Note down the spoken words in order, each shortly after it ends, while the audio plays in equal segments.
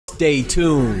Stay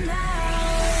tuned.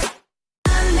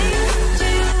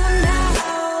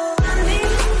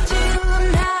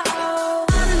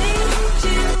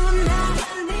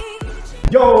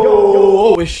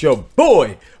 Yo, it's your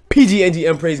boy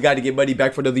PG Praise God to get money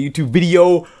back for another YouTube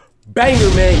video. Banger,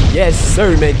 man. Yes,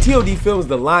 sir, man. TOD Films,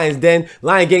 The Lion's Den.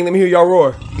 Lion Gang, let me hear y'all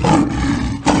roar.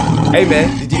 Hey,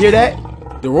 man, did you hear that?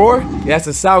 The roar? Yeah, that's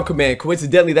a sound command.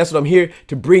 Coincidentally, that's what I'm here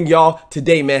to bring y'all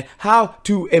today, man. How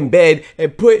to embed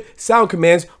and put sound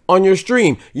commands on your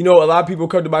stream. You know, a lot of people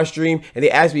come to my stream and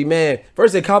they ask me, man,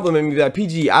 first they compliment me that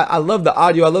PG, I love the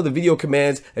audio, I love the video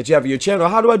commands that you have on your channel.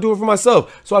 How do I do it for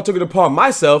myself? So I took it upon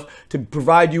myself to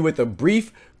provide you with a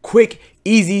brief, quick,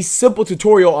 easy, simple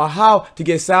tutorial on how to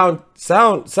get sound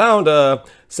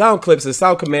clips and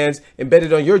sound commands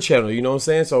embedded on your channel. You know what I'm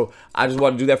saying? So I just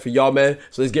want to do that for y'all, man.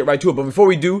 So let's get right to it. But before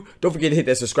we do, don't forget to hit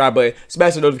that subscribe button,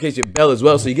 smash the notification bell as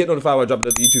well, so you get notified when I drop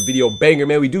another YouTube video. Banger,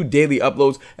 man. We do daily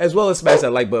uploads, as well as smash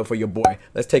that like button for your boy.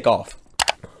 Let's take off.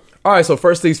 All right, so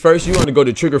first things first, you want to go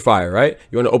to Triggerfyre, right?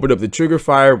 You want to open up the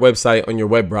Triggerfyre website on your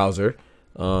web browser.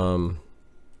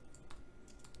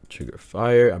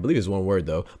 Triggerfyre, I believe it's one word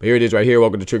though, but here it is right here.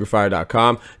 Welcome to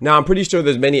triggerfyre.com. Now I'm pretty sure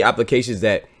there's many applications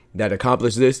that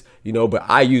accomplish this, you know, but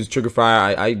I use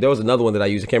Triggerfyre. There was another one that I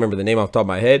used. I can't remember the name off the top of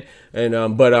my head, and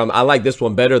I like this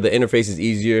one better. The interface is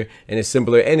easier and it's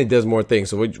simpler and it does more things.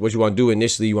 So what you want to do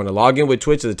initially, you want to log in with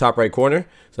Twitch at the top right corner.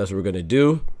 So that's what we're gonna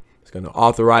do. It's gonna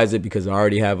authorize it because I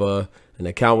already have an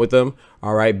account with them.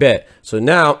 All right, bet. So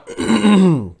now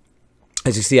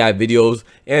as you see, I have videos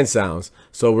and sounds.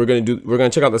 So we're gonna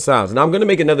check out the sounds. Now I'm gonna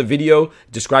make another video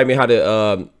describing how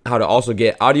to also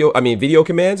get video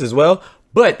commands as well.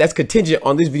 But that's contingent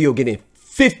on this video getting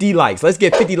 50 likes. Let's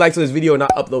get 50 likes on this video and I'll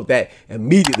upload that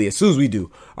immediately as soon as we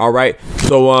do. All right.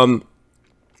 So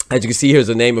as you can see, here's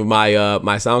the name of my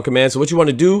my sound command. So what you want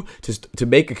to do to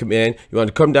make a command, you want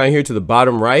to come down here to the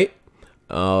bottom right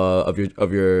of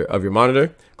your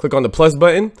monitor. Click on the plus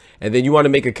button, and then you want to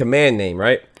make a command name,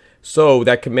 right? So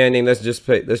that command name, let's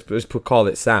call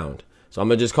it sound. So I'm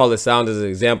gonna just call it sound as an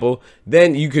example.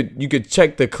 Then you could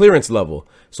check the clearance level.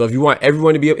 So if you want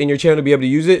everyone to be in your channel to be able to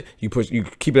use it, you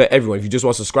keep it at everyone. If you just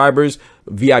want subscribers,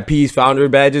 VIPs, founder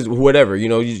badges, whatever, you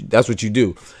know, that's what you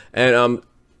do. And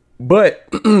but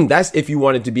that's if you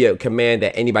want it to be a command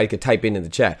that anybody could type in the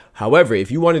chat. However, if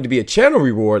you want it to be a channel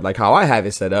reward, like how I have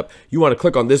it set up, you want to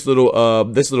click on this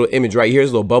little image right here,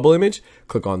 this little bubble image.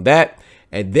 Click on that,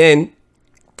 and then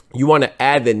you want to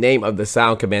add the name of the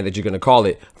sound command that you're going to call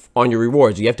it on your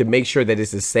rewards. You have to make sure that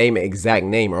it's the same exact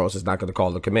name, or else it's not going to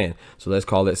call the command. So let's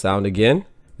call it sound again.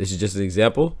 This is just an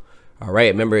example. All right.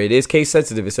 Remember, it is case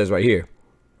sensitive. It says right here,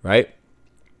 right?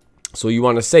 So you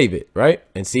want to save it, right?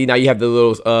 And see, now you have the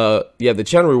little, you have the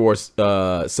channel rewards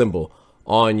symbol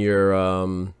on your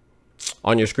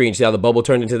screen. See how the bubble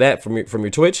turned into that from your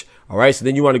Twitch? All right. So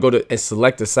then you want to go to and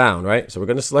select the sound, right? So we're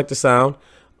going to select the sound.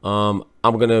 I'm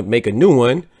going to make a new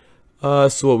one.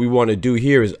 So what we want to do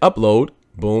here is upload,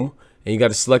 boom, and you got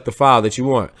to select the file that you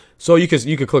want. So you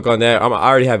could click on that. I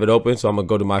already have it open, so I'm gonna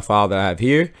go to my file that I have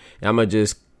here, and I'm gonna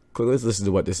just click. Let's listen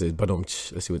to what this is.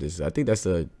 Let's see what this is. I think that's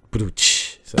the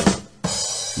sound.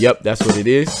 Yep, that's what it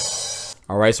is.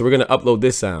 All right, so we're gonna upload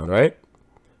this sound, right?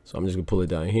 So I'm just gonna pull it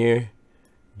down here,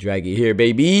 drag it here,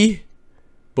 baby,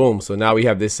 boom. So now we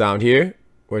have this sound here.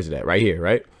 Where's it at? Right here,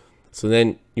 right? So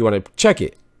then you want to check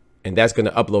it, and that's going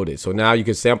to upload it. So now you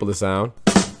can sample the sound.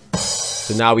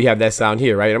 So now we have that sound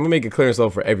here, right? I'm going to make a clearance level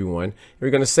for everyone. And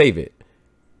we're going to save it.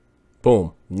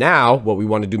 Boom. Now what we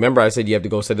want to do, remember I said you have to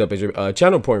go set it up as your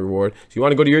channel point reward. So you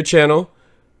want to go to your channel.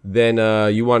 Then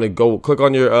you want to go click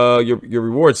on your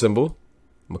reward symbol.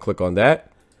 I'm going to click on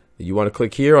that. You want to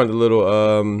click here on the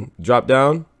little drop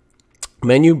down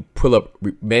menu. Pull up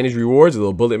manage rewards, a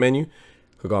little bullet menu.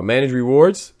 Click on manage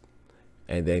rewards.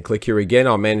 And then click here again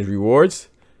on manage rewards.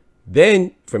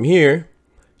 Then from here,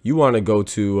 you want to go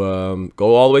to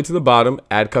go all the way to the bottom,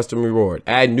 add custom reward,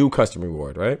 add new custom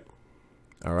reward, right?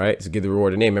 All right, so give the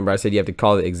reward a name. Remember I said you have to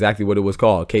call it exactly what it was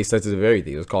called, case sensitive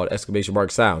everything. It was called exclamation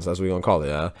mark sounds. That's what we're gonna call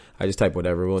it. I just type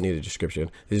whatever. We'll need a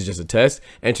description. This is just a test.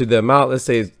 Enter the amount. Let's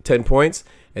say it's 10 points,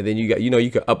 and then you got, you know, you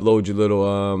can upload your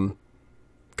little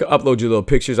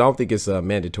pictures. I don't think it's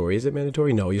mandatory. Is it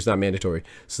mandatory? No, it's not mandatory.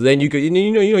 So then you could, you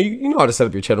know how to set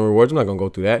up your channel rewards. I'm not gonna go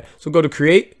through that. So go to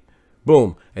create,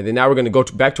 boom, and then now we're gonna go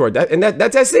back to our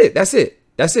that's it.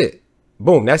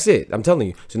 Boom, that's it. I'm telling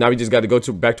you. So now we just got to go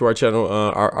back to our channel,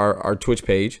 our Twitch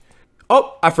page.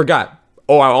 Oh, I forgot.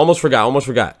 Oh, I almost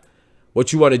forgot.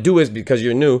 What you want to do is, because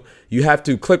you're new, you have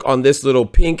to click on this little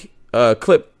pink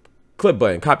clip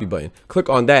button, copy button. Click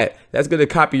on that. That's gonna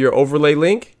copy your overlay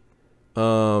link. You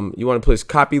want to place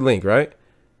copy link, right?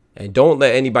 And don't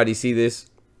let anybody see this,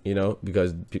 you know,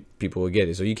 because people will get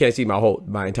it. So you can't see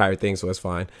my entire thing, so that's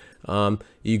fine.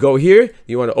 You go here,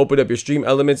 you want to open up your Stream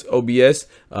Elements OBS.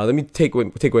 Let me take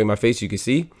away my face so you can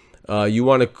see. You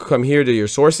want to come here to your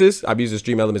sources. I've used the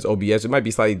Stream Elements OBS. It might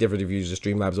be slightly different if you use the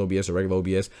Streamlabs OBS or regular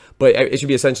OBS, but it should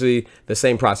be essentially the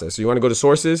same process. So you want to go to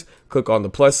sources, click on the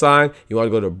plus sign. You want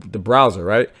to go to the browser,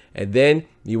 right? And then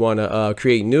you want to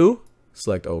create new,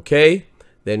 select OK.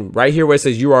 Then right here where it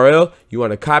says URL, you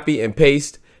want to copy and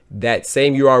paste that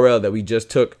same URL that we just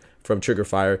took from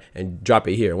Triggerfyre and drop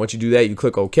it here. Once you do that, you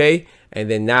click OK, and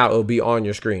then now it'll be on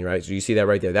your screen, right? So you see that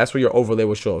right there. That's where your overlay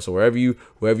will show up. So wherever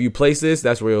you place this,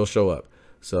 that's where it'll show up.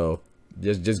 So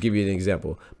just give you an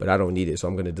example, but I don't need it, so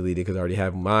I'm gonna delete it because I already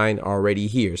have mine already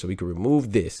here. So we can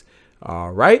remove this.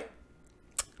 All right,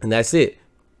 and that's it.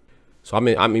 So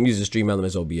I'm using Stream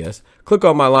Elements OBS. Click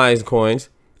on my Lions coins,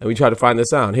 and we try to find the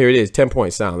sound. Here it is,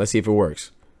 10-point sound. Let's see if it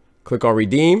works. Click on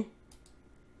redeem.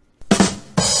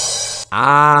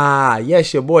 Ah,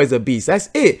 yes, your boy's a beast. That's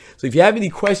it. So if you have any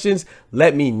questions,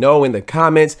 let me know in the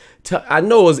comments. I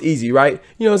know it was easy, right?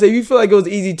 You know what I'm saying? If you feel like it was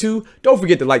easy too, don't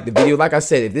forget to like the video. Like I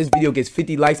said, if this video gets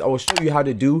 50 likes, I will show you how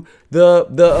to do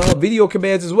the video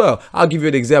commands as well. I'll give you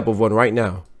an example of one right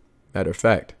now. Matter of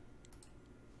fact.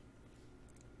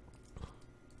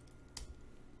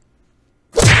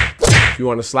 If you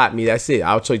want to slap me, that's it.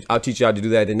 I'll teach you how to do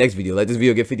that in the next video. Let this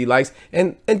video get 50 likes,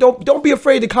 and don't be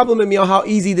afraid to compliment me on how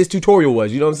easy this tutorial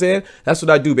was. You know what I'm saying? That's what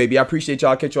I do, baby. I appreciate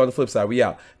y'all. Catch you on the flip side. We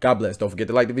out. God bless. Don't forget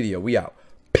to like the video. We out.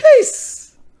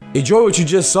 Peace. Enjoy what you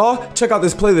just saw? Check out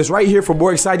this playlist right here for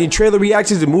more exciting trailer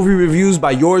reactions and movie reviews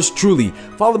by yours truly.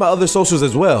 Follow my other socials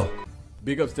as well.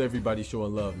 Big ups to everybody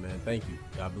showing love, man. Thank you.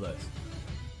 God bless.